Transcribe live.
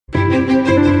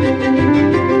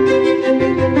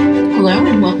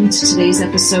to today's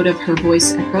episode of Her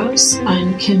Voice Echoes.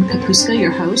 I'm Kim Kapuska,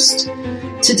 your host.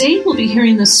 Today we'll be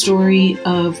hearing the story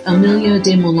of Amelia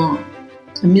Desmoulins.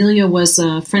 Amelia was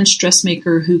a French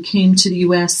dressmaker who came to the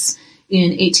U.S.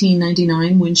 in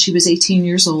 1899 when she was 18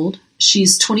 years old.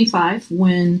 She's 25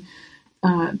 when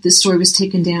this story was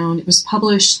taken down. It was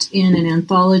published in an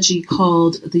anthology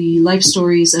called The Life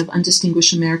Stories of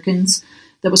Undistinguished Americans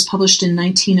that was published in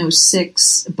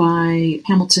 1906 by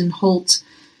Hamilton Holt,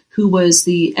 who was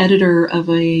the editor of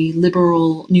a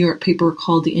liberal New York paper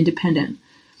called The Independent.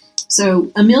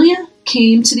 So Amelia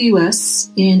came to the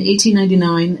U.S. in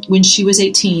 1899 when she was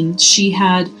 18. She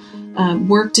had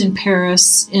worked in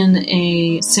Paris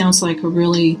in sounds like a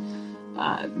really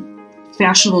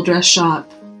fashionable dress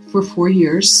shop for 4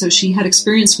 years. So she had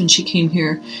experience when she came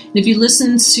here. And if you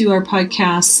listen to our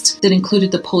podcast that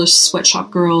included the Polish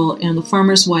sweatshop girl and the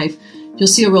farmer's wife, you'll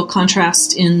see a real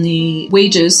contrast in the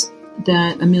wages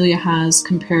that Amelia has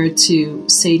compared to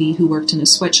Sadie, who worked in a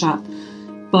sweatshop.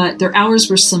 But their hours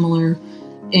were similar,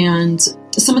 and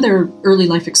some of their early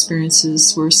life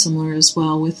experiences were similar as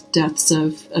well, with deaths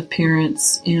of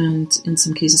parents and, in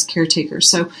some cases, caretakers.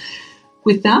 So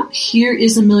with that, here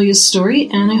is Amelia's story,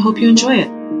 and I hope you enjoy it.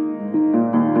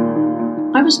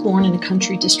 I was born in a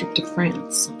country district of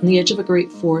France, on the edge of a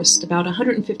great forest, about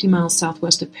 150 miles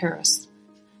southwest of Paris.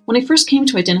 When I first came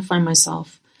to identify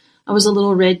myself, I was a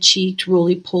little red-cheeked,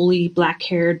 roly-poly,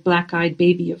 black-haired, black-eyed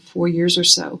baby of 4 years or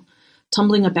so,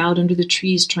 tumbling about under the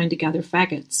trees trying to gather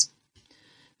faggots.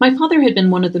 My father had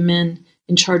been one of the men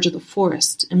in charge of the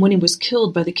forest, and when he was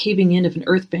killed by the caving in of an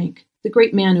earth bank, the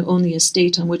great man who owned the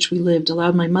estate on which we lived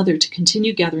allowed my mother to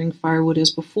continue gathering firewood as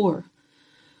before,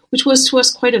 which was to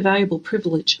us quite a valuable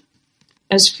privilege,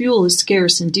 as fuel is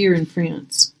scarce and dear in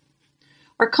France.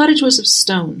 Our cottage was of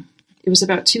stone. It was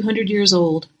about 200 years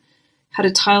old, had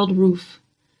a tiled roof,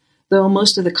 though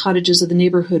most of the cottages of the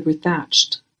neighborhood were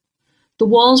thatched. The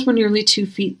walls were nearly 2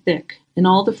 feet thick, and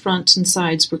all the front and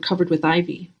sides were covered with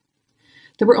ivy.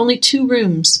 There were only 2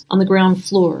 rooms on the ground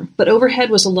floor, but overhead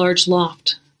was a large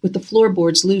loft, with the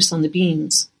floorboards loose on the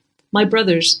beams. My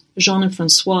brothers, Jean and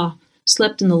Francois,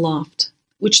 slept in the loft,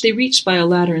 which they reached by a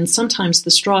ladder, and sometimes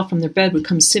the straw from their bed would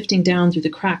come sifting down through the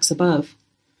cracks above.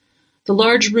 The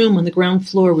large room on the ground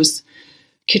floor was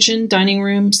kitchen, dining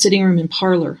room, sitting room, and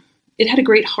parlor. It had a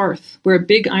great hearth, where a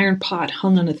big iron pot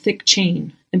hung on a thick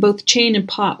chain, and both chain and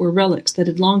pot were relics that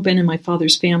had long been in my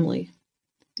father's family.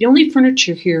 The only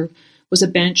furniture here was a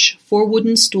bench, 4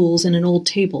 wooden stools, and an old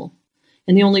table,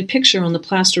 and the only picture on the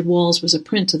plastered walls was a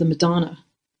print of the Madonna.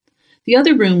 The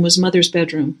other room was Mother's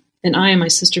bedroom, and I and my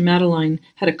sister Madeline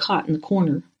had a cot in the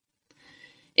corner.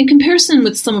 In comparison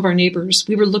with some of our neighbors,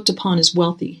 we were looked upon as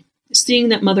wealthy, seeing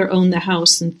that Mother owned the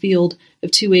house and field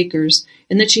of 2 acres,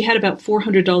 and that she had about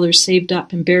 $400 saved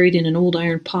up and buried in an old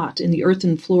iron pot in the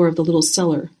earthen floor of the little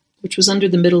cellar, which was under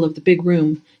the middle of the big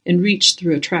room and reached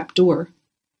through a trap door.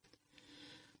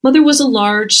 Mother was a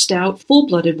large, stout,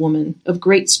 full-blooded woman of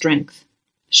great strength.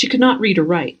 She could not read or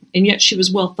write, and yet she was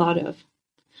well thought of.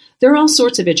 There are all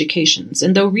sorts of educations,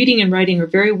 and though reading and writing are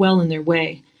very well in their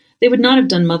way, they would not have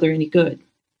done Mother any good.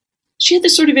 She had the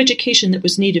sort of education that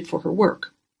was needed for her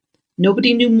work.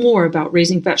 Nobody knew more about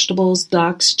raising vegetables,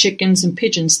 ducks, chickens, and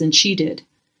pigeons than she did.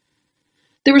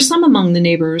 There were some among the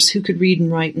neighbors who could read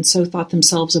and write and so thought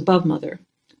themselves above Mother,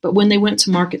 but when they went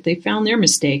to market they found their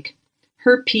mistake.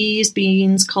 Her peas,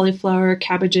 beans, cauliflower,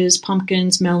 cabbages,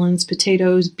 pumpkins, melons,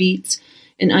 potatoes, beets,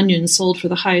 and onions sold for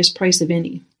the highest price of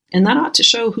any. And that ought to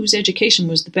show whose education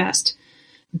was the best,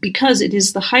 because it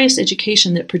is the highest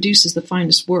education that produces the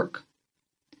finest work.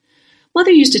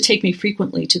 Mother used to take me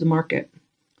frequently to the market.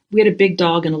 We had a big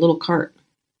dog and a little cart.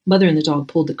 Mother and the dog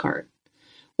pulled the cart.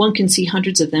 One can see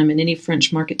hundreds of them in any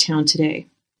French market town today.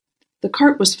 The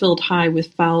cart was filled high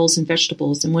with fowls and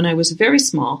vegetables, and when I was very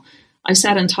small, I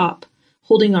sat on top,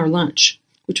 holding our lunch,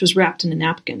 which was wrapped in a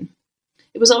napkin.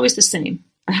 It was always the same,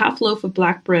 a half loaf of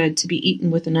black bread to be eaten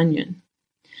with an onion.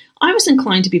 I was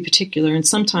inclined to be particular, and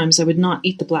sometimes I would not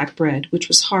eat the black bread, which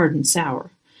was hard and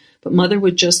sour. But Mother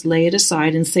would just lay it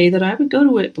aside and say that I would go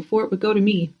to it before it would go to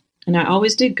me, and I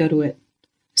always did go to it.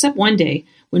 Except one day,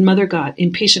 when Mother got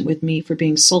impatient with me for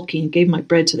being sulky and gave my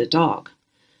bread to the dog.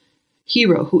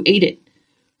 Hero, who ate it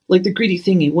like the greedy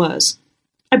thing he was.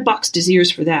 I boxed his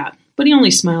ears for that, but he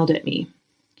only smiled at me.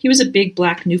 He was a big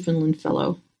black Newfoundland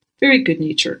fellow, very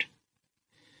good-natured.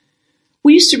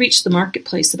 We used to reach the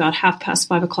marketplace about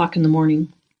 5:30 in the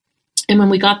morning, and when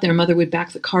we got there, Mother would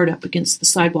back the cart up against the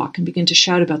sidewalk and begin to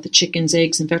shout about the chickens,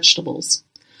 eggs, and vegetables.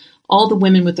 All the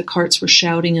women with the carts were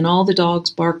shouting, and all the dogs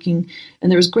barking,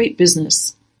 and there was great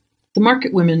business. The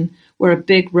market women were a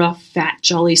big, rough, fat,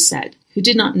 jolly set, who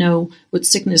did not know what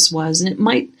sickness was, and it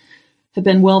might have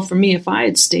been well for me if I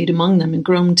had stayed among them and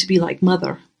grown to be like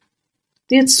Mother.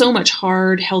 They had so much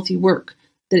hard, healthy work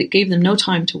that it gave them no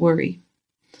time to worry.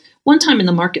 One time in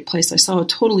the marketplace, I saw a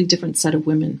totally different set of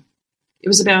women. It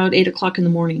was about 8 o'clock in the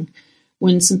morning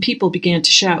when some people began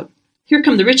to shout, "Here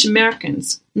come the rich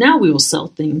Americans. Now we will sell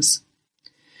things."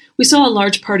 We saw a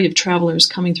large party of travelers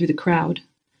coming through the crowd.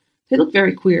 They looked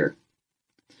very queer.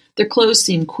 Their clothes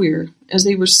seemed queer, as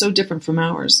they were so different from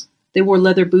ours. They wore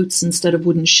leather boots instead of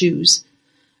wooden shoes,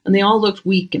 and they all looked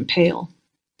weak and pale.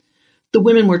 The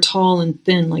women were tall and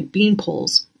thin like bean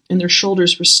poles, and their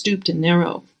shoulders were stooped and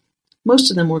narrow. Most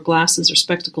of them wore glasses or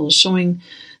spectacles, showing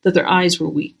that their eyes were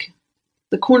weak.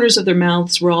 The corners of their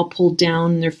mouths were all pulled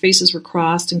down, and their faces were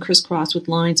crossed and crisscrossed with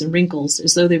lines and wrinkles,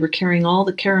 as though they were carrying all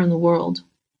the care in the world.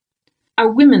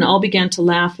 Our women all began to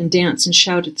laugh and dance and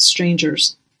shout at the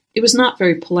strangers. It was not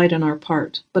very polite on our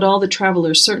part, but all the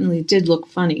travelers certainly did look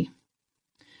funny.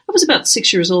 I was about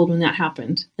 6 years old when that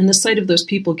happened, and the sight of those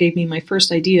people gave me my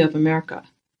first idea of America.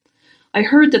 I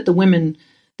heard that the women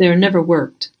there never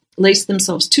worked, laced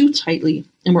themselves too tightly,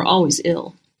 and were always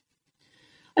ill.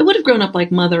 I would have grown up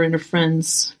like Mother and her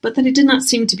friends, but that I did not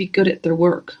seem to be good at their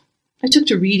work. I took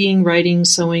to reading, writing,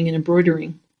 sewing, and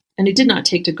embroidering, and I did not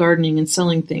take to gardening and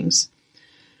selling things,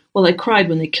 while I cried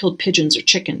when they killed pigeons or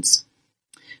chickens.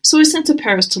 So I sent to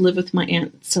Paris to live with my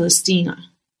Aunt Celestina,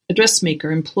 a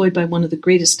dressmaker employed by one of the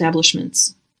great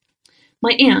establishments.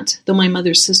 My aunt, though my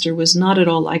mother's sister, was not at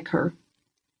all like her.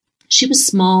 She was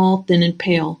small, thin, and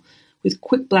pale, with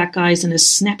quick black eyes in a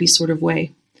snappy sort of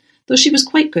way, though she was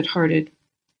quite good-hearted.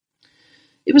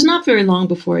 It was not very long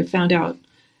before I found out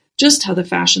just how the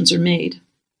fashions are made.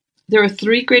 There are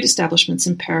 3 great establishments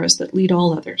in Paris that lead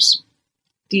all others.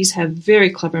 These have very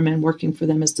clever men working for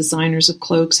them as designers of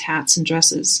cloaks, hats, and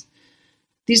dresses.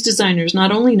 These designers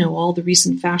not only know all the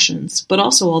recent fashions, but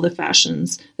also all the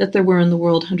fashions that there were in the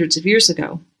world hundreds of years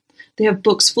ago. They have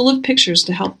books full of pictures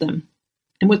to help them.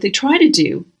 And what they try to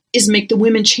do is make the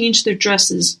women change their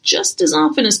dresses just as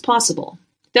often as possible.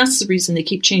 That's the reason they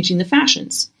keep changing the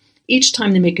fashions. Each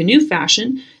time they make a new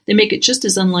fashion, they make it just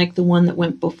as unlike the one that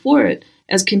went before it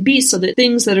as can be, so that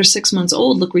things that are 6 months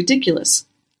old look ridiculous.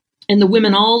 And the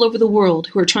women all over the world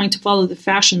who are trying to follow the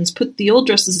fashions put the old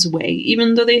dresses away,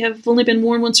 even though they have only been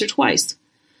worn once or twice.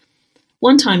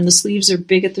 One time the sleeves are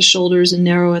big at the shoulders and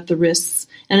narrow at the wrists,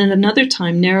 and at another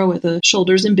time narrow at the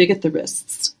shoulders and big at the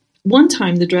wrists. One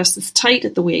time the dress is tight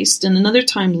at the waist, and another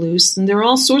time loose, and there are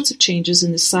all sorts of changes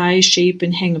in the size, shape,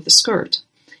 and hang of the skirt.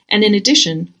 And in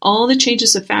addition, all the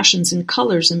changes of fashions in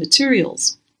colors and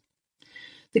materials.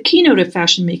 The keynote of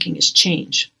fashion making is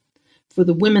change. For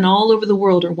the women all over the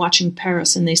world are watching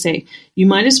Paris, and they say, "You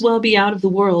might as well be out of the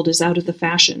world as out of the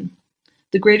fashion."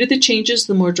 The greater the changes,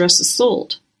 the more dresses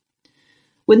sold.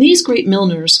 When these great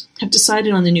milliners have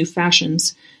decided on the new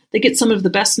fashions, they get some of the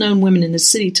best-known women in the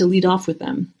city to lead off with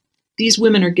them. These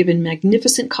women are given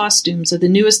magnificent costumes of the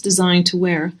newest design to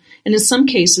wear, and in some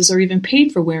cases are even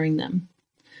paid for wearing them.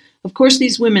 Of course,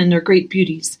 these women are great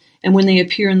beauties, and when they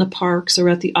appear in the parks or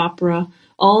at the opera,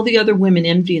 all the other women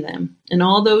envy them, and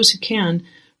all those who can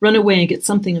run away and get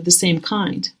something of the same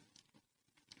kind.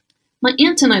 My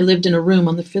aunt and I lived in a room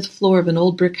on the 5th floor of an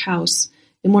old brick house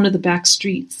in one of the back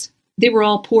streets. They were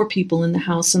all poor people in the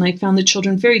house, and I found the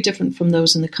children very different from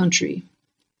those in the country.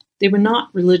 They were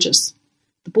not religious.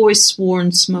 The boys swore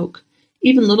and smoked,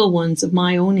 even little ones of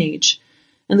my own age,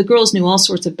 and the girls knew all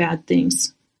sorts of bad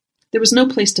things. There was no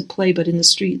place to play but in the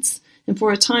streets, and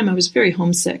for a time I was very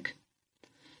homesick.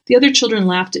 The other children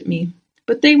laughed at me,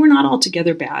 but they were not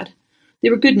altogether bad. They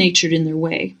were good-natured in their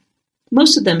way.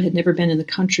 Most of them had never been in the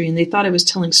country, and they thought I was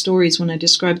telling stories when I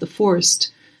described the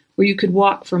forest, where you could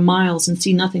walk for miles and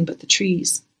see nothing but the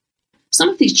trees. Some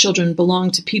of these children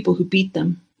belonged to people who beat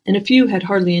them, and a few had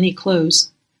hardly any clothes.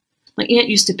 My aunt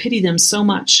used to pity them so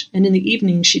much, and in the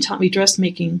evening she taught me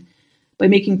dressmaking by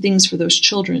making things for those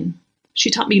children. She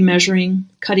taught me measuring,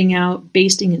 cutting out,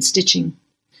 basting, and stitching.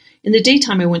 In the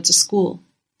daytime I went to school.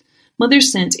 Mother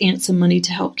sent Aunt some money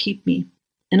to help keep me,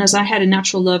 and as I had a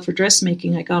natural love for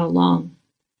dressmaking, I got along.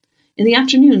 In the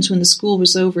afternoons when the school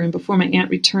was over and before my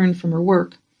aunt returned from her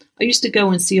work, I used to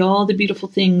go and see all the beautiful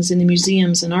things in the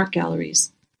museums and art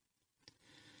galleries.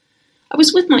 I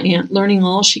was with my aunt learning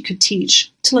all she could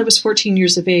teach till I was 14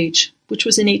 years of age, which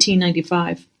was in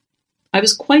 1895. I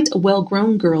was quite a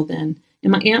well-grown girl then,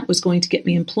 and my aunt was going to get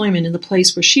me employment in the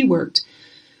place where she worked,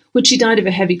 when she died of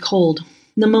a heavy cold,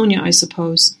 pneumonia, I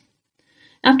suppose.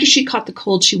 After she caught the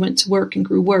cold, she went to work and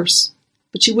grew worse,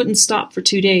 but she wouldn't stop for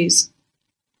 2 days.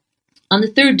 On the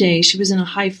 3rd day, she was in a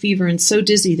high fever and so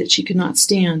dizzy that she could not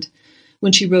stand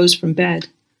when she rose from bed.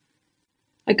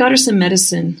 I got her some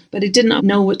medicine, but I did not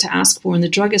know what to ask for, and the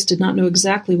druggist did not know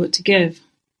exactly what to give.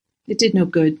 It did no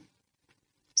good.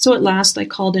 So at last I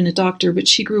called in a doctor, but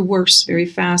she grew worse very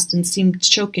fast and seemed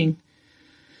choking.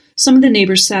 Some of the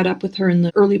neighbors sat up with her in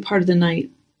the early part of the night,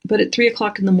 but at 3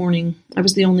 o'clock in the morning I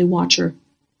was the only watcher.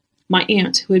 My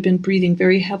aunt, who had been breathing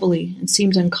very heavily and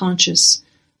seemed unconscious,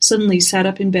 suddenly sat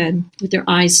up in bed with her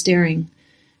eyes staring.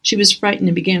 She was frightened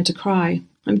and began to cry.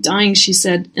 "I'm dying," she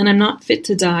said, "and I'm not fit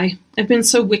to die. I've been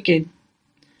so wicked."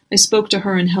 I spoke to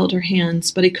her and held her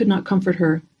hands, but I could not comfort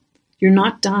her. "You're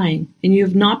not dying, and you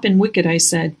have not been wicked," I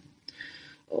said.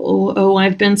 Oh,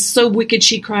 I've been so wicked,"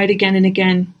 she cried again and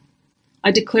again. I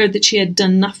declared that she had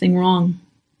done nothing wrong.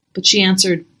 But she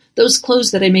answered, "Those clothes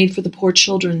that I made for the poor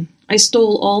children. I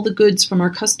stole all the goods from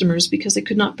our customers because I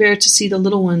could not bear to see the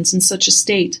little ones in such a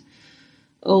state.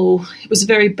 Oh, it was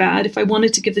very bad. If I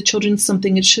wanted to give the children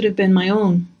something, it should have been my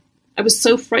own. I was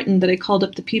so frightened that I called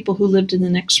up the people who lived in the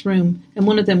next room, and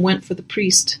one of them went for the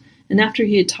priest, and after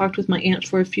he had talked with my aunt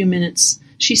for a few minutes,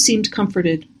 she seemed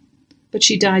comforted, but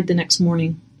she died the next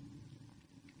morning.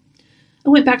 I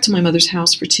went back to my mother's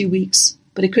house for 2 weeks,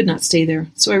 but I could not stay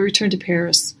there, so I returned to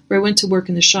Paris, where I went to work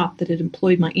in the shop that had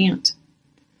employed my aunt.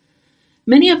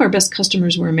 Many of our best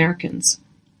customers were Americans.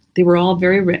 They were all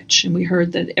very rich, and we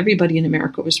heard that everybody in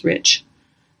America was rich.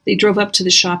 They drove up to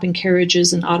the shop in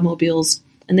carriages and automobiles,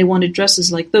 and they wanted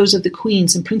dresses like those of the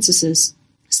queens and princesses.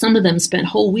 Some of them spent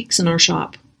whole weeks in our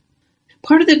shop.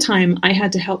 Part of the time I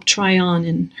had to help try on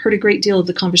and heard a great deal of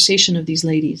the conversation of these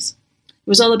ladies. It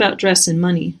was all about dress and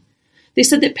money. They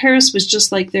said that Paris was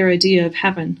just like their idea of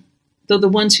heaven, though the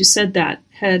ones who said that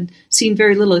had seen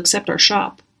very little except our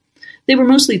shop. They were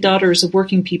mostly daughters of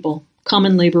working people,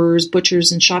 common laborers,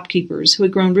 butchers, and shopkeepers who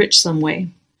had grown rich some way.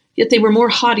 Yet they were more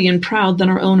haughty and proud than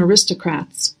our own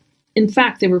aristocrats. In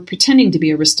fact, they were pretending to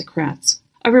be aristocrats.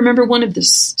 I remember one of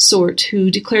this sort who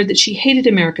declared that she hated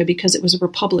America because it was a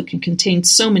republic and contained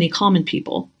so many common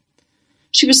people.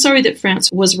 She was sorry that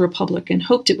France was a republic and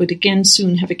hoped it would again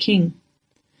soon have a king.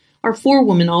 Our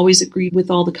forewoman always agreed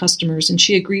with all the customers, and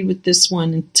she agreed with this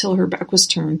one until her back was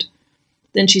turned.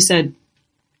 Then she said,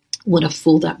 "What a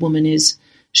fool that woman is.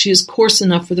 She is coarse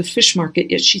enough for the fish market,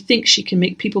 yet she thinks she can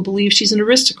make people believe she's an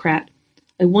aristocrat.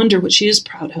 I wonder what she is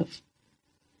proud of."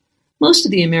 Most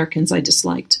of the Americans I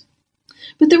disliked,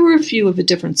 but there were a few of a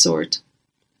different sort.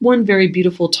 One very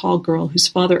beautiful tall girl whose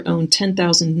father owned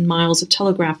 10,000 miles of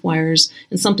telegraph wires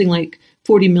and something like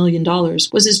 $40 million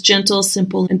was as gentle,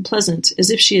 simple, and pleasant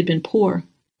as if she had been poor.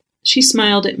 She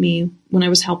smiled at me when I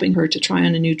was helping her to try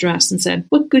on a new dress and said,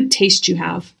 "What good taste you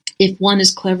have. If one as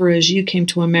clever as you came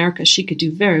to America, she could do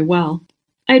very well."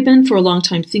 I had been for a long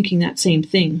time thinking that same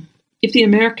thing. If the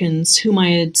Americans whom I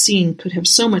had seen could have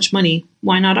so much money,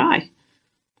 why not I?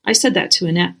 I said that to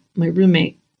Annette, my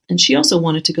roommate, and she also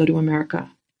wanted to go to America.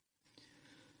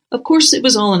 Of course, it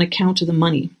was all on account of the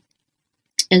money,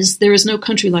 as there is no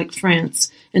country like France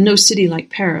and no city like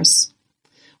Paris.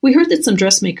 We heard that some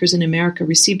dressmakers in America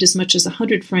received as much as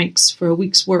 100 francs for a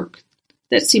week's work.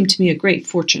 That seemed to me a great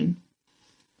fortune.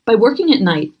 By working at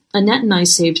night, Annette and I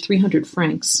saved 300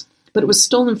 francs, but it was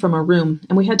stolen from our room,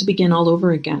 and we had to begin all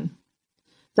over again.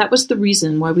 That was the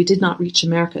reason why we did not reach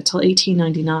America till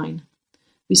 1899.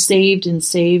 We saved,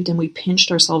 and we pinched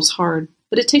ourselves hard,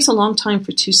 but it takes a long time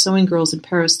for 2 sewing girls in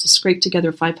Paris to scrape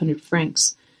together 500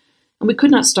 francs, and we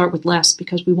could not start with less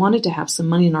because we wanted to have some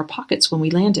money in our pockets when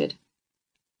we landed.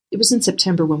 It was in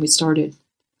September when we started.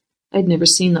 I had never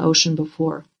seen the ocean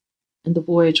before, and the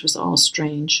voyage was all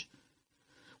strange.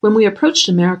 When we approached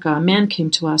America, a man came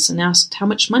to us and asked how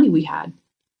much money we had.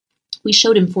 We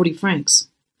showed him 40 francs.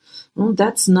 "Oh,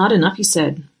 that's not enough," he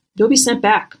said. "You'll be sent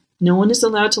back. No one is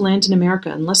allowed to land in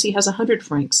America unless he has 100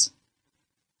 francs.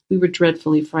 We were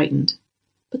dreadfully frightened.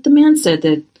 But the man said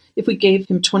that if we gave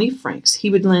him 20 francs, he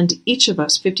would lend each of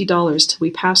us $50 till we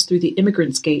passed through the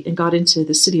immigrants' gate and got into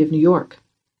the city of New York.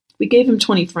 We gave him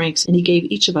 20 francs, and he gave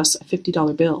each of us a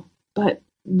 $50 bill. But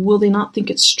will they not think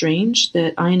it strange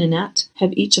that I and Annette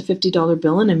have each a $50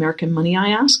 bill in American money?" I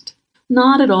asked.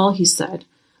 "Not at all," he said.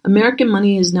 "American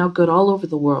money is now good all over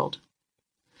the world."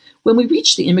 When we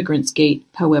reached the immigrants' gate,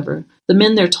 however, the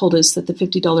men there told us that the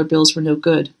 $50 bills were no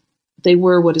good. They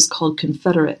were what is called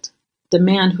Confederate. The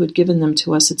man who had given them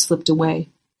to us had slipped away.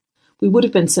 We would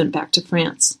have been sent back to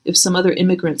France if some other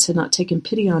immigrants had not taken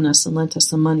pity on us and lent us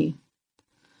some money.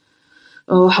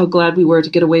 Oh, how glad we were to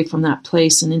get away from that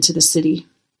place and into the city.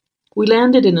 We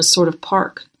landed in a sort of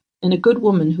park, and a good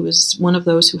woman, who was one of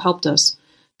those who helped us,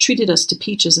 treated us to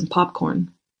peaches and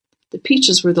popcorn. The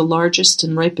peaches were the largest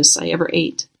and ripest I ever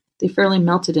ate. They fairly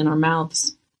melted in our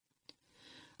mouths.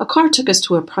 A car took us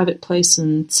to a private place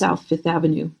in South Fifth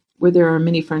Avenue, where there are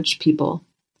many French people.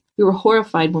 We were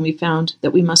horrified when we found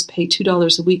that we must pay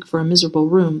 $2 a week for a miserable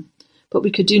room, but we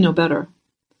could do no better.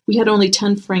 We had only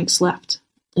 10 francs left,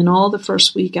 and all the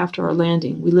first week after our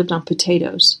landing we lived on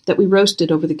potatoes that we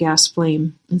roasted over the gas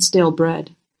flame and stale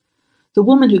bread. The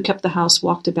woman who kept the house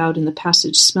walked about in the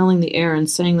passage smelling the air and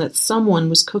saying that someone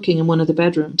was cooking in one of the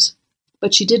bedrooms,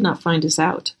 but she did not find us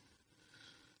out.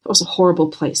 It was a horrible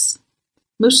place.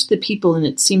 Most of the people in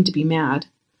it seemed to be mad.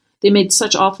 They made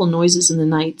such awful noises in the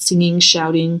night, singing,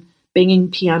 shouting,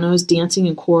 banging pianos, dancing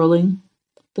and quarreling.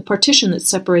 The partition that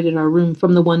separated our room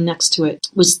from the one next to it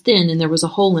was thin, and there was a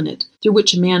hole in it, through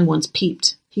which a man once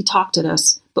peeped. He talked at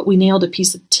us, but we nailed a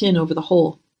piece of tin over the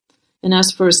hole. And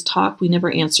as for his talk, we never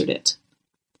answered it.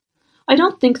 I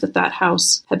don't think that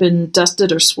house had been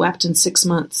dusted or swept in 6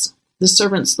 months. The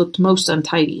servants looked most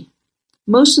untidy.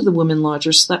 Most of the women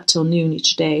lodgers slept till noon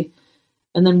each day,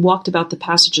 and then walked about the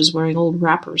passages wearing old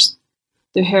wrappers.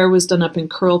 Their hair was done up in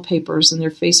curl papers, and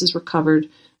their faces were covered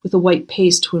with a white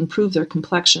paste to improve their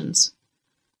complexions.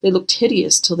 They looked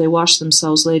hideous till they washed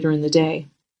themselves later in the day.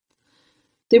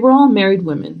 They were all married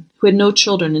women, who had no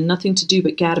children and nothing to do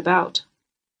but gad about.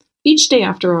 Each day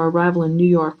after our arrival in New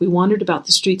York, we wandered about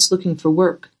the streets looking for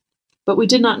work, but we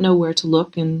did not know where to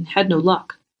look and had no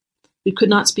luck. We could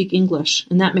not speak English,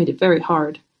 and that made it very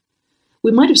hard.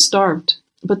 We might have starved,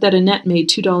 but that Annette made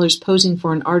 $2 posing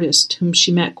for an artist whom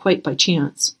she met quite by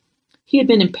chance. He had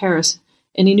been in Paris,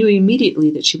 and he knew immediately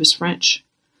that she was French.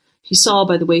 He saw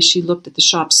by the way she looked at the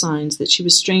shop signs that she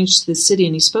was strange to the city,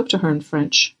 and he spoke to her in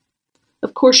French.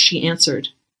 Of course she answered,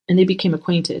 and they became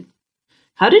acquainted.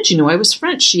 "How did you know I was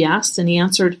French?" she asked, and he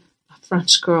answered, "A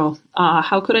French girl. Ah,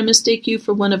 how could I mistake you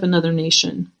for one of another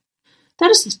nation?"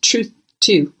 That is the truth,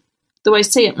 too, though I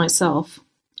say it myself.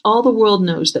 All the world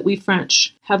knows that we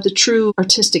French have the true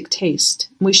artistic taste,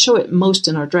 and we show it most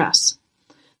in our dress.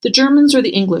 The Germans or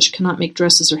the English cannot make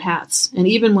dresses or hats, and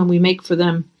even when we make for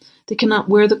them, they cannot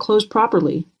wear the clothes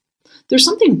properly. There's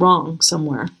something wrong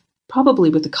somewhere,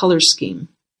 probably with the color scheme.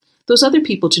 Those other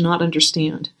people do not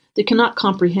understand. They cannot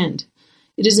comprehend.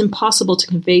 It is impossible to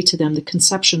convey to them the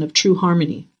conception of true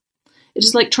harmony. It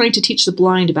is like trying to teach the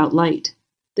blind about light.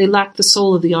 They lack the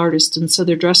soul of the artist, and so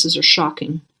their dresses are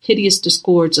shocking, hideous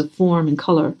discords of form and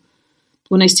color.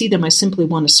 When I see them, I simply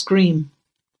want to scream.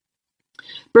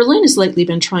 Berlin has lately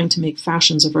been trying to make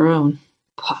fashions of her own.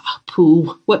 Pah,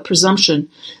 pooh, what presumption!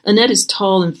 Annette is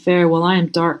tall and fair, while I am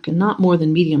dark and not more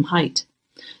than medium height.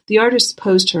 The artist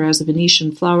posed her as a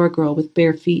Venetian flower girl with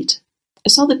bare feet. I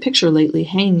saw the picture lately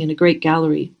hanging in a great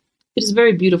gallery. It is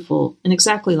very beautiful, and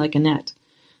exactly like Annette,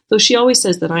 though she always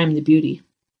says that I am the beauty.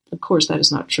 Of course, that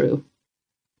is not true.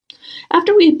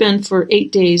 After we had been for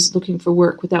 8 days looking for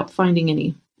work without finding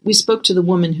any, we spoke to the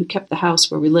woman who kept the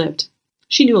house where we lived.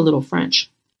 She knew a little French.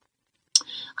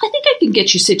 "I think I can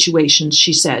get you situations,"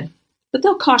 she said, "but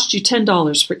they'll cost you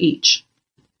 $10 for each."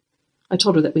 I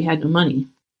told her that we had no money.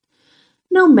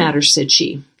 "No matter," said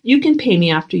she. "You can pay me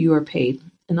after you are paid,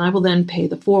 and I will then pay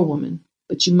the forewoman.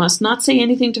 But you must not say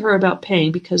anything to her about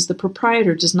paying, because the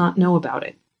proprietor does not know about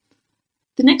it."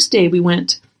 The next day we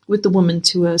went with the woman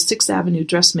to a 6th Avenue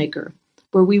dressmaker,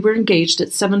 where we were engaged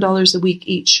at $7 a week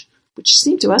each, which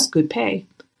seemed to us good pay.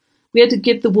 We had to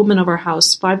give the woman of our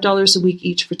house $5 a week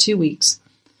each for 2 weeks,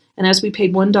 and as we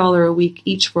paid $1 a week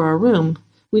each for our room,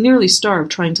 we nearly starved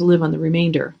trying to live on the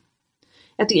remainder.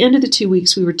 At the end of the 2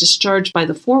 weeks we were discharged by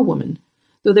the forewoman,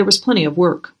 though there was plenty of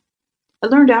work. I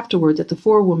learned afterward that the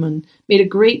forewoman made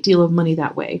a great deal of money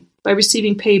that way, by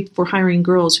receiving pay for hiring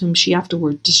girls whom she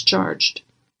afterward discharged.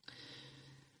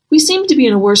 We seemed to be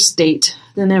in a worse state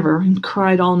than ever, and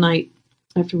cried all night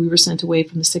after we were sent away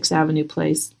from the 6th Avenue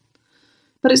place.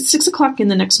 But at 6 o'clock in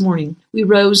the next morning, we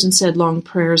rose and said long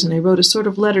prayers, and I wrote a sort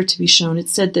of letter to be shown. It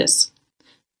said this: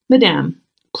 "Madame,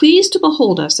 please to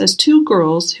behold us as 2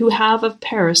 girls who have of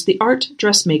Paris the art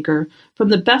dressmaker from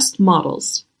the best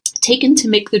models, taken to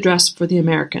make the dress for the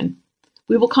American.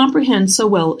 We will comprehend so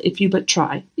well if you but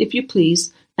try. If you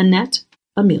please, Annette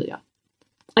Amelia."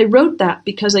 I wrote that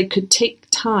because I could take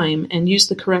time and use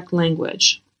the correct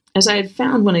language, as I had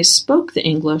found when I spoke the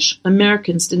English,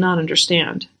 Americans did not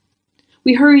understand.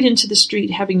 We hurried into the street,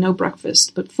 having no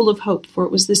breakfast, but full of hope, for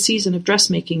it was the season of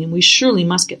dressmaking, and we surely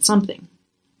must get something.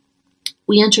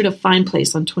 We entered a fine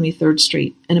place on 23rd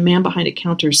Street, and a man behind a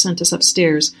counter sent us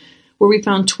upstairs, where we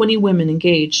found 20 women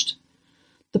engaged.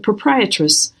 The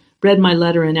proprietress read my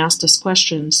letter and asked us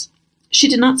questions. She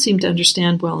did not seem to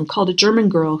understand well, and called a German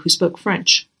girl who spoke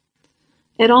French.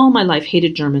 I had all my life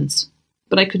hated Germans,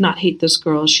 but I could not hate this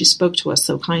girl as she spoke to us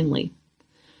so kindly.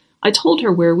 I told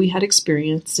her where we had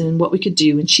experience and what we could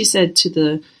do, and she said to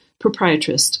the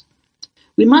proprietress,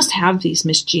 "We must have these,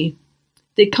 Miss G.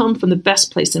 They come from the best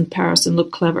place in Paris and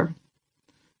look clever."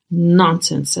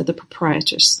 "Nonsense," said the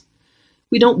proprietress.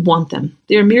 "We don't want them.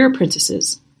 They are mere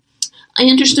apprentices." I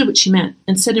understood what she meant,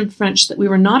 and said in French that we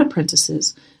were not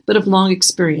apprentices, but of long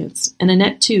experience, and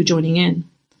Annette too joining in.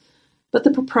 But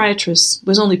the proprietress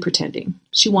was only pretending.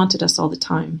 She wanted us all the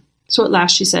time. So at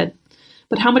last she said,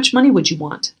 "But how much money would you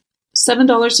want?"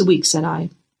 $7 a week, said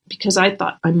I, because I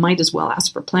thought I might as well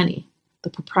ask for plenty. The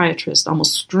proprietress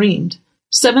almost screamed.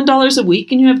 $7 a week,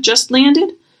 and you have just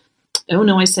landed?" "Oh,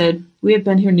 no," I said. "We have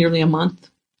been here nearly a month."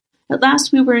 At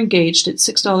last we were engaged at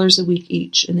 $6 a week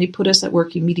each, and they put us at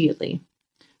work immediately.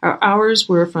 Our hours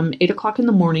were from 8 o'clock in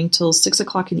the morning till 6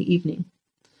 o'clock in the evening.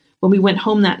 When we went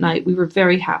home that night, we were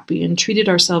very happy and treated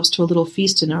ourselves to a little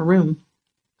feast in our room.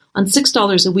 On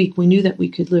 $6 a week, we knew that we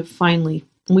could live finely,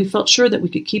 and we felt sure that we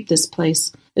could keep this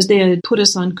place, as they had put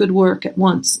us on good work at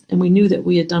once, and we knew that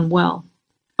we had done well.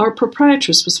 Our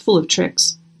proprietress was full of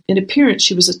tricks. In appearance,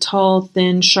 she was a tall,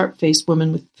 thin, sharp-faced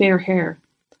woman with fair hair.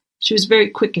 She was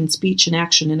very quick in speech and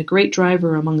action, and a great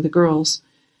driver among the girls.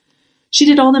 She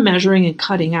did all the measuring and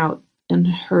cutting out, and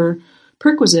her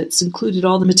perquisites included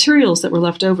all the materials that were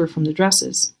left over from the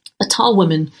dresses. A tall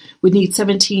woman would need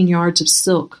 17 yards of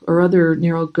silk or other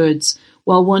narrow goods,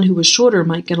 while one who was shorter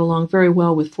might get along very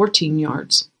well with 14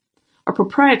 yards. Our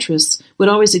proprietress would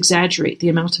always exaggerate the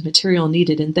amount of material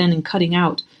needed, and then in cutting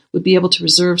out would be able to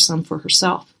reserve some for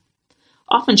herself.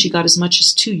 Often she got as much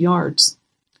as 2 yards.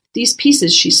 These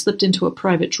pieces she slipped into a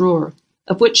private drawer,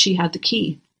 of which she had the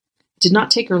key. It did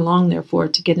not take her long, therefore,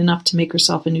 to get enough to make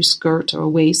herself a new skirt or a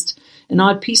waist, and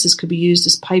odd pieces could be used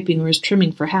as piping or as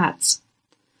trimming for hats.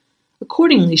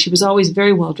 Accordingly, she was always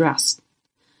very well dressed,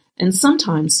 and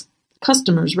sometimes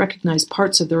customers recognized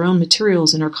parts of their own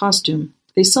materials in her costume.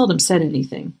 They seldom said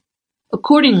anything.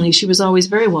 Accordingly, she was always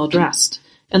very well dressed,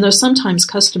 and though sometimes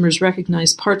customers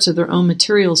recognized parts of their own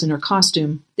materials in her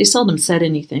costume, they seldom said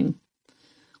anything.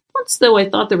 Once, though, I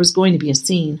thought there was going to be a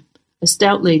scene. A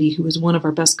stout lady who was one of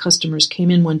our best customers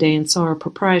came in one day and saw our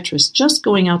proprietress just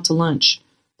going out to lunch.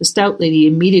 The stout lady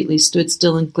immediately stood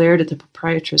still and glared at the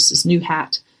proprietress's new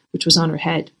hat, which was on her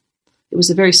head. It was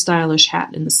a very stylish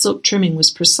hat, and the silk trimming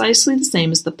was precisely the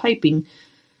same as the piping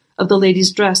of the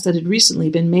lady's dress that had recently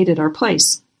been made at our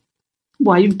place.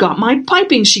 "Why, you've got my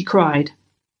piping!" she cried.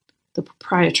 The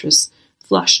proprietress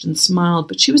flushed and smiled,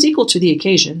 but she was equal to the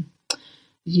occasion.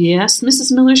 "Yes,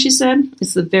 Mrs. Miller," she said,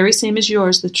 "it's the very same as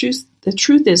yours. The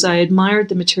truth is I admired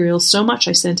the material so much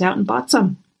I sent out and bought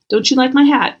some. Don't you like my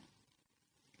hat?"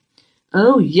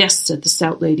 "Oh, yes," said the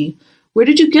stout lady. "Where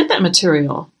did you get that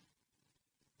material?"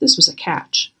 This was a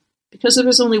catch, because there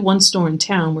was only one store in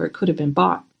town where it could have been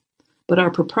bought. But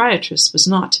our proprietress was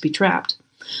not to be trapped.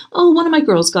 "Oh, one of my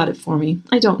girls got it for me.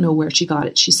 I don't know where she got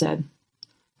it," she said.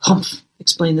 "Humph,"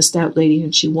 explained the stout lady,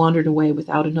 and she wandered away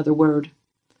without another word.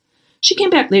 She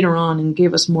came back later on and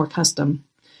gave us more custom.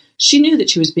 She knew that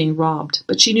she was being robbed,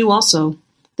 but she knew also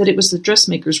that it was the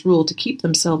dressmaker's rule to keep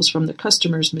themselves from their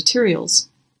customers' materials.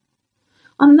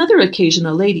 On another occasion,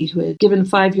 a lady who had given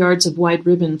 5 yards of wide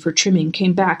ribbon for trimming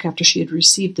came back after she had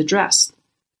received the dress.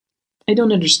 "I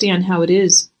don't understand how it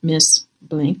is, Miss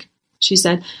Blank," she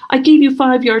said. "I gave you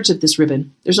 5 yards of this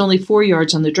ribbon. There's only 4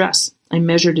 yards on the dress. I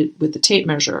measured it with the tape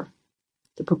measure."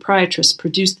 The proprietress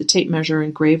produced the tape measure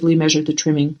and gravely measured the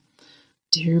trimming.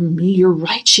 "Dear me, you're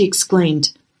right," she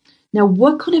exclaimed. "Now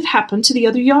what could have happened to the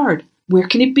other yard? Where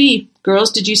can it be?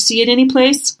 Girls, did you see it any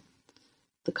place?"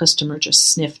 The customer just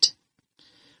sniffed.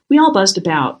 We all buzzed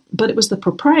about, but it was the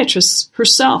proprietress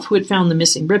herself who had found the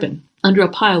missing ribbon, under a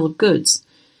pile of goods.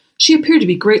 She appeared to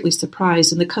be greatly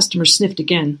surprised, and the customer sniffed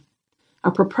again.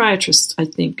 Our proprietress, I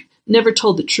think, never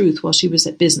told the truth while she was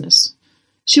at business.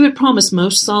 She would promise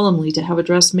most solemnly to have a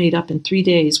dress made up in 3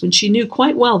 days, when she knew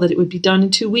quite well that it would be done in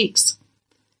 2 weeks.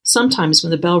 Sometimes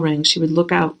when the bell rang, she would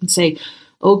look out and say,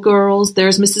 "Oh, girls,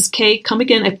 there's Mrs. K. Come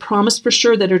again. I promised for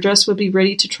sure that her dress would be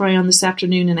ready to try on this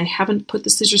afternoon, and I haven't put the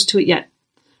scissors to it yet.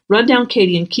 Run down,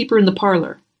 Katie, and keep her in the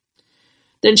parlor."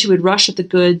 Then she would rush at the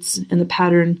goods and the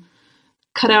pattern,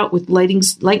 cut out with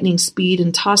lightning speed,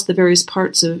 and toss the various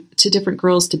parts to different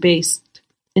girls to baste.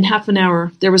 In half an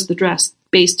hour, there was the dress,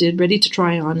 basted, ready to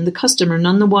try on, and the customer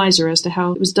none the wiser as to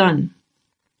how it was done.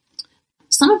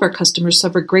 Some of our customers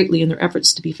suffered greatly in their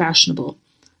efforts to be fashionable,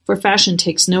 for fashion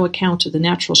takes no account of the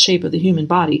natural shape of the human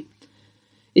body.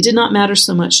 It did not matter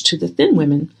so much to the thin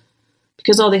women,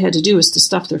 because all they had to do was to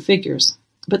stuff their figures,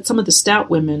 but some of the stout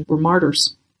women were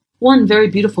martyrs. One very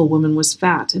beautiful woman was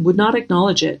fat, and would not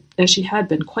acknowledge it, as she had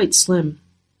been quite slim.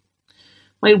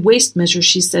 "My waist measure,"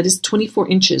 she said, "is 24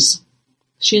 inches.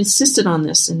 She insisted on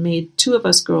this, and made 2 of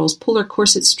us girls pull her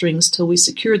corset strings till we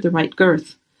secured the right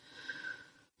girth.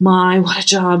 My, what a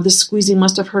job! The squeezing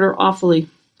must have hurt her awfully.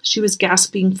 She was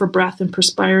gasping for breath and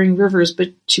perspiring rivers,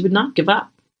 but she would not give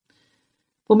up.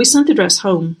 When we sent the dress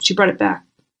home, she brought it back.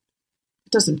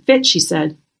 It doesn't fit, she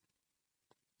said.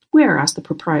 Where? Asked the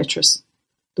proprietress.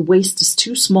 The waist is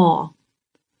too small.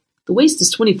 The waist is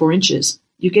 24 inches.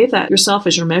 You gave that yourself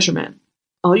as your measurement.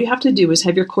 All you have to do is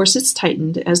have your corsets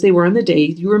tightened as they were on the day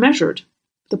you were measured.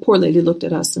 The poor lady looked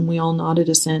at us, and we all nodded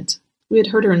assent. We had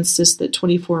heard her insist that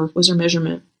 24 was her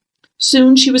measurement.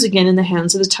 Soon she was again in the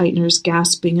hands of the tighteners,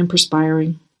 gasping and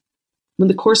perspiring. When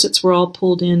the corsets were all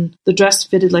pulled in, the dress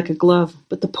fitted like a glove,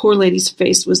 but the poor lady's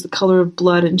face was the color of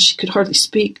blood, and she could hardly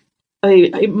speak.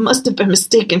 I must have been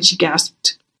mistaken, she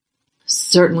gasped.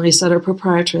 Certainly, said our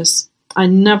proprietress. I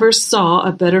never saw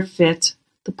a better fit.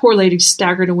 The poor lady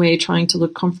staggered away, trying to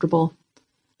look comfortable.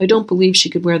 I don't believe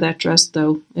she could wear that dress,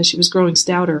 though, as she was growing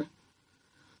stouter.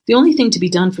 The only thing to be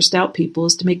done for stout people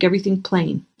is to make everything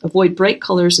plain, avoid bright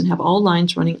colors, and have all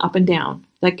lines running up and down.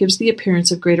 That gives the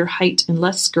appearance of greater height and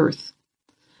less girth.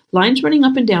 Lines running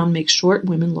up and down make short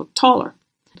women look taller.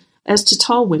 As to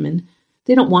tall women,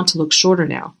 they don't want to look shorter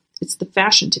now. It's the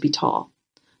fashion to be tall.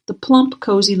 The plump,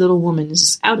 cozy little woman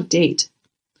is out of date.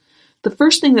 The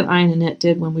first thing that I and Annette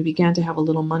did when we began to have a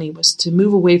little money was to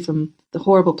move away from the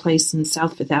horrible place in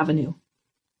South Fifth Avenue.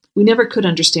 We never could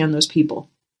understand those people.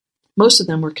 Most of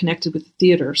them were connected with the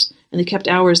theaters, and they kept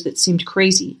hours that seemed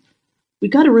crazy. We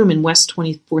got a room in West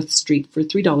 24th Street for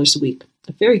 $3 a week,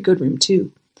 a very good room,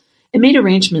 too, and made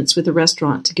arrangements with a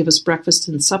restaurant to give us breakfast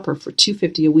and supper for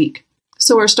 $2.50 a week.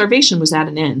 So our starvation was at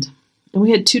an end, and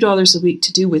we had $2 a week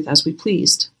to do with as we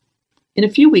pleased. In a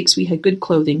few weeks we had good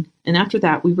clothing, and after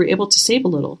that we were able to save a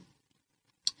little.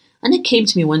 Annette came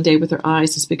to me one day with her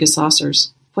eyes as big as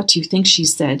saucers. What do you think? She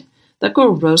said. That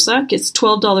girl Rosa gets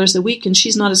 $12 a week, and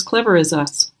she's not as clever as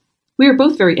us. We were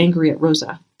both very angry at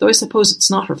Rosa, though I suppose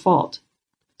it's not her fault.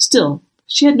 Still,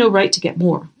 she had no right to get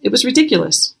more. It was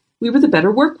ridiculous. We were the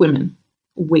better workwomen.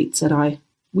 Wait, said I.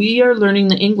 We are learning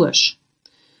the English.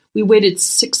 We waited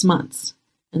 6 months,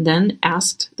 and then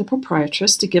asked the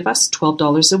proprietress to give us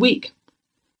 $12 a week.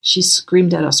 She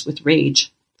screamed at us with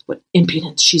rage. What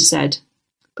impudence, she said.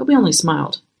 But we only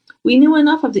smiled. We knew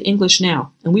enough of the English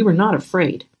now, and we were not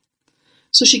afraid.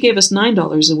 So she gave us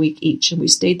 $9 a week each, and we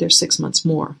stayed there 6 months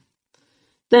more.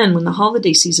 Then, when the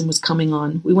holiday season was coming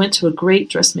on, we went to a great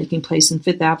dressmaking place in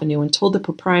Fifth Avenue and told the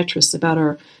proprietress about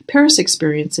our Paris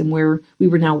experience and where we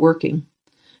were now working.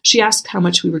 She asked how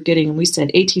much we were getting, and we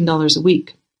said $18 a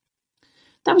week.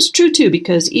 That was true, too,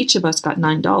 because each of us got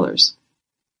 $9.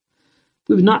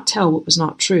 We would not tell what was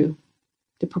not true.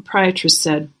 The proprietress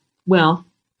said, well,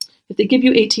 if they give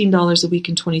you $18 a week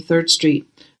in 23rd Street,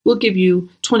 we'll give you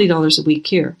 $20 a week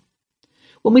here.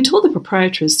 When we told the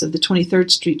proprietress of the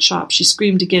 23rd Street shop, she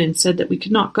screamed again and said that we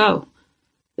could not go,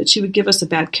 that she would give us a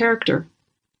bad character.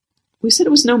 We said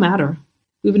it was no matter.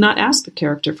 We would not ask the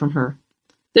character from her.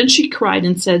 Then she cried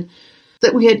and said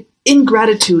that we had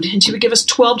ingratitude, and she would give us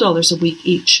 $12 a week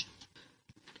each.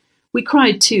 We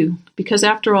cried, too, because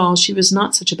after all, she was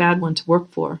not such a bad one to work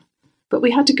for. But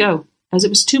we had to go, as it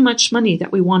was too much money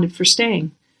that we wanted for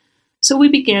staying. So we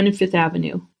began in Fifth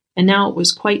Avenue, and now it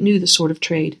was quite new, the sort of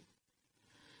trade.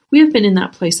 We have been in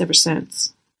that place ever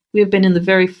since. We have been in the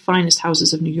very finest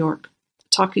houses of New York,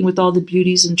 talking with all the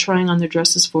beauties and trying on their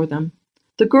dresses for them.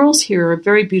 The girls here are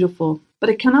very beautiful, but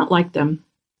I cannot like them.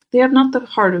 They have not the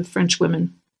heart of French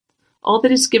women. All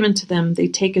that is given to them they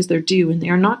take as their due, and they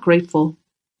are not grateful.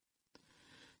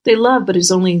 They love, but it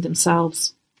is only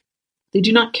themselves. They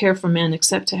do not care for men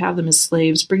except to have them as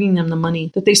slaves, bringing them the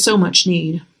money that they so much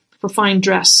need. For fine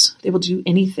dress, they will do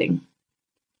anything.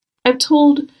 I have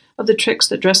told of the tricks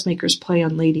that dressmakers play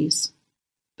on ladies,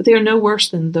 but they are no worse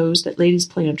than those that ladies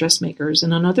play on dressmakers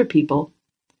and on other people.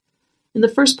 In the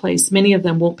first place, many of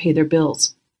them won't pay their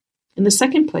bills. In the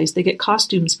second place, they get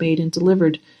costumes made and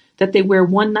delivered that they wear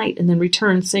one night and then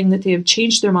return saying that they have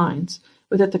changed their minds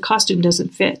or that the costume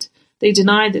doesn't fit. They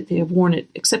deny that they have worn it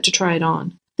except to try it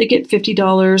on. They get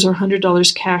 $50 or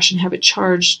 $100 cash and have it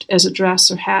charged as a dress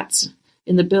or hats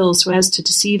in the bill so as to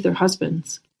deceive their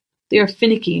husbands. They are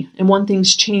finicky and want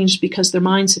things changed because their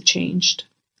minds have changed.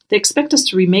 They expect us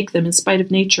to remake them in spite of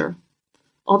nature.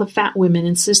 All the fat women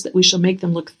insist that we shall make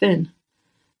them look thin.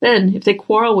 Then, if they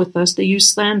quarrel with us, they use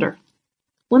slander.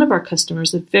 One of our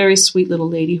customers, a very sweet little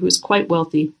lady who is quite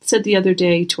wealthy, said the other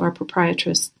day to our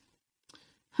proprietress,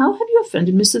 "How have you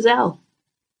offended Mrs. L?"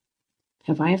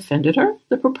 "Have I offended her?"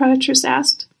 the proprietress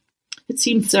asked. It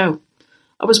seemed so.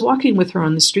 I was walking with her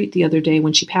on the street the other day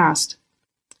when she passed.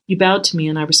 You bowed to me,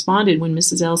 and I responded when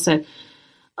Mrs. L. said,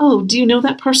 "Oh, do you know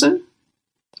that person?"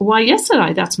 "Why, yes," said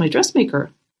I, "that's my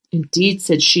dressmaker." Indeed,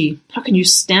 said she. How can you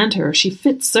stand her? She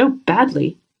fits so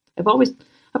badly. I've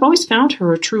always found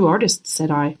her a true artist, said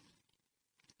I.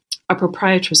 Our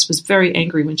proprietress was very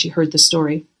angry when she heard the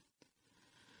story.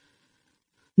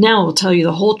 Now I'll tell you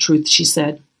the whole truth, she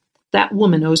said. That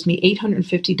woman owes me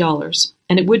 $850,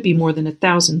 and it would be more than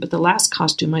 $1,000, but the last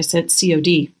costume I sent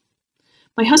COD.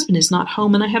 My husband is not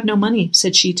home, and I have no money,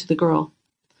 said she to the girl.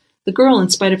 The girl, in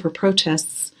spite of her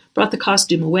protests, brought the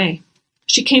costume away.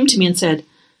 She came to me and said,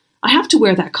 I have to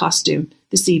wear that costume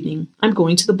this evening. I'm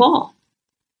going to the ball.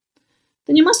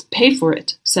 Then you must pay for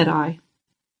it, said I.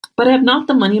 But I have not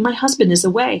the money and my husband is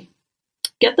away.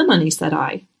 Get the money, said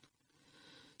I.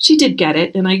 She did get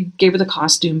it, and I gave her the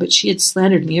costume, but she had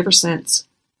slandered me ever since.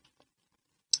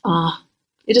 Ah,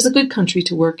 it is a good country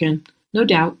to work in, no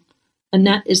doubt.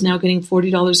 Annette is now getting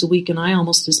 $40 a week, and I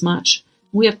almost as much.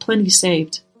 We have plenty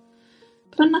saved.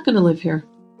 But I'm not going to live here.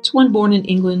 To one born in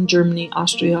England, Germany,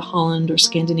 Austria, Holland, or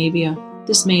Scandinavia,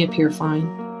 this may appear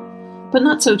fine. But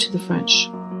not so to the French.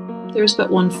 There is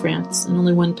but one France, and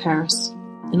only one Paris,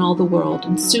 in all the world,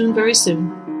 and soon, very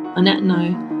soon, Annette and I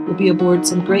will be aboard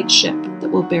some great ship that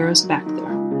will bear us back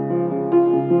there.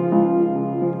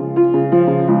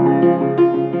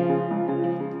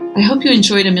 I hope you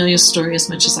enjoyed Amelia's story as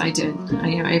much as I did.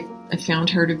 I found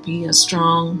her to be a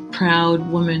strong,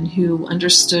 proud woman who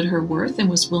understood her worth and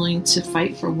was willing to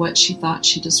fight for what she thought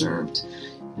she deserved.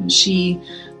 She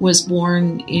was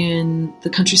born in the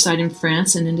countryside in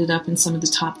France and ended up in some of the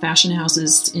top fashion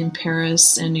houses in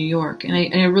Paris and New York. And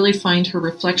I really find her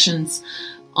reflections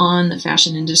on the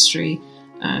fashion industry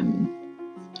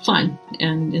fun,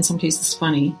 and in some cases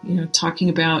funny. Talking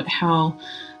about how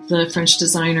the French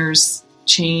designers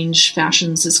change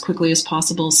fashions as quickly as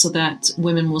possible so that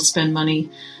women will spend money,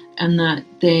 and that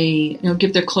they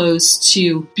give their clothes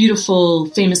to beautiful,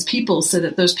 famous people so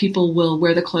that those people will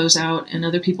wear the clothes out and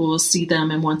other people will see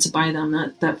them and want to buy them.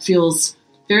 That feels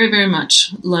very, very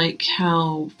much like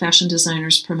how fashion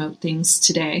designers promote things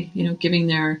today, giving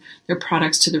their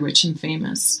products to the rich and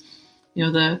famous.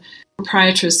 The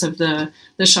proprietress of the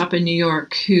shop in New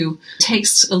York who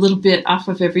takes a little bit off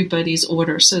of everybody's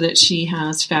order so that she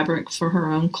has fabric for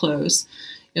her own clothes.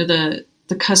 The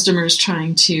customers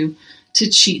trying to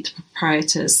cheat the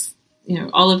proprietress.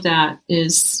 All of that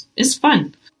is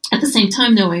fun. At the same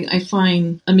time, though, I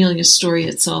find Amelia's story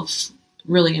itself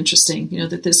really interesting.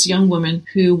 That this young woman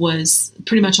who was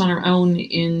pretty much on her own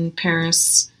in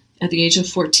Paris at the age of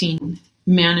 14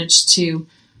 managed to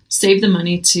save the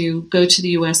money to go to the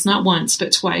U.S. not once,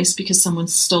 but twice, because someone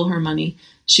stole her money.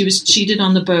 She was cheated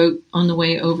on the boat on the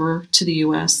way over to the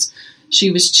U.S.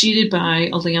 She was cheated by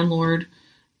a landlord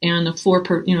and the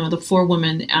four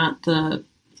women at the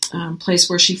place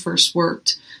where she first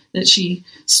worked. That she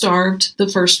starved the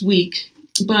first week,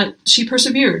 but she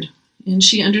persevered and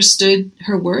she understood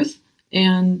her worth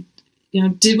and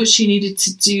did what she needed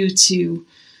to do to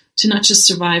not just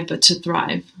survive but to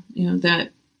thrive.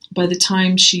 That by the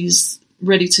time she's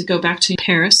ready to go back to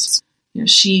Paris,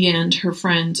 she and her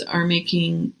friend are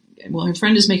making, her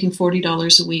friend is making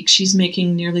 $40 a week. She's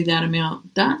making nearly that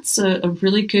amount. That's a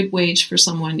really good wage for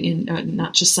someone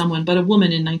not just someone, but a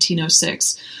woman in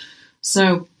 1906.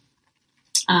 So,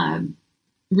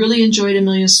 really enjoyed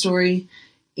Amelia's story.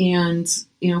 And,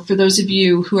 for those of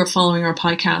you who are following our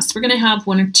podcast, we're going to have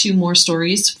one or two more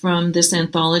stories from this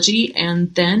anthology.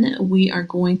 And then we are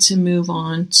going to move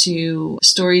on to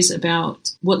stories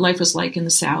about what life was like in the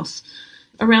South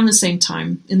around the same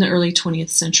time in the early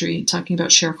 20th century, talking about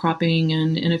sharecropping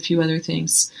and a few other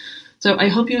things. So I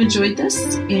hope you enjoyed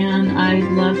this, and I'd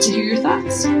love to hear your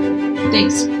thoughts.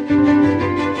 Thanks.